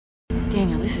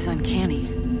Daniel, this is uncanny.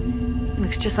 It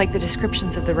looks just like the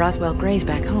descriptions of the Roswell Greys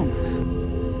back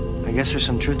home. I guess there's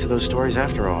some truth to those stories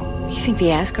after all. You think the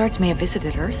Asgards may have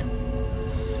visited Earth?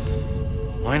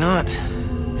 Why not?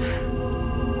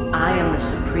 I am the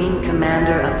Supreme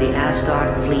Commander of the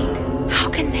Asgard Fleet. How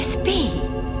can this be?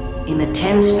 In the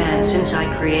 10 span since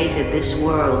I created this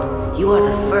world, you are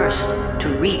the first to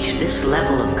reach this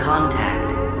level of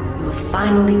contact. You have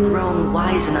finally grown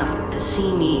wise enough to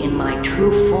see me in my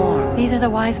true form. These are the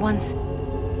wise ones.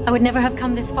 I would never have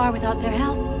come this far without their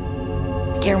help.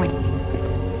 Gerwin,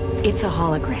 it's a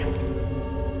hologram.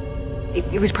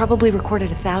 It was probably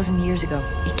recorded 1,000 years ago.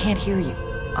 It can't hear you.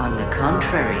 On the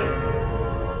contrary,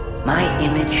 my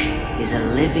image is a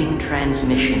living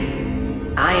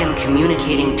transmission. I am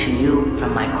communicating to you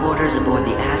from my quarters aboard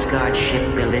the Asgard ship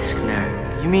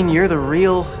Biliskner. You mean you're the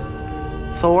real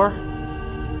Thor?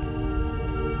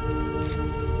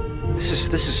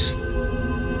 This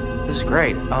is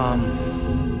great.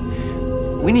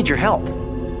 We need your help.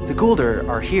 The Gould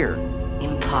are here.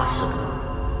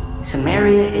 Impossible.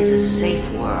 Samaria is a safe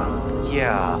world.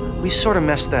 Yeah, we sort of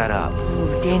messed that up.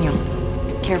 Ooh, Daniel,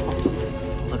 careful.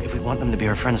 Look, if we want them to be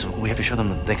our friends, we have to show them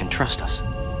that they can trust us.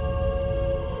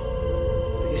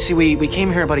 You see, we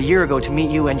came here about a year ago to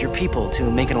meet you and your people to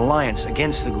make an alliance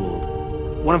against the Gould.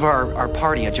 One of our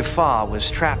party, a Jaffa, was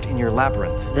trapped in your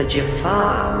labyrinth. The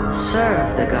Jaffa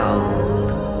serve the Gould.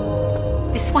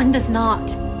 This one does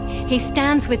not. He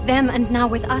stands with them and now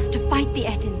with us to fight the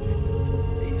Ettins.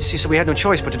 You see, so we had no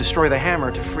choice but to destroy the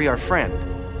hammer to free our friend.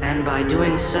 And by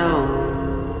doing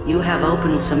so, you have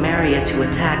opened Samaria to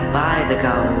attack by the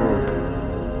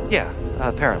Gould. Yeah,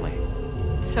 apparently.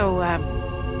 So,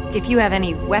 if you have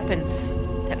any weapons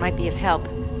that might be of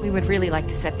help, we would really like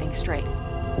to set things straight.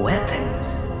 Weapons?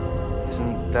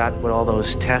 Isn't that what all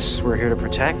those tests were here to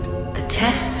protect? The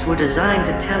tests were designed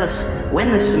to tell us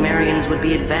when the Sumerians would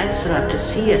be advanced enough to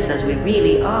see us as we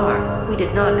really are. We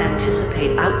did not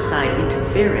anticipate outside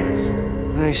interference.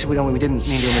 No, you said we didn't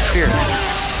mean to interfere.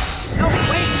 No,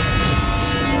 wait!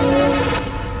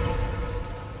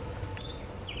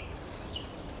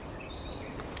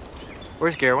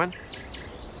 Where's Gerwin?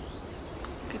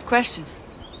 Good question.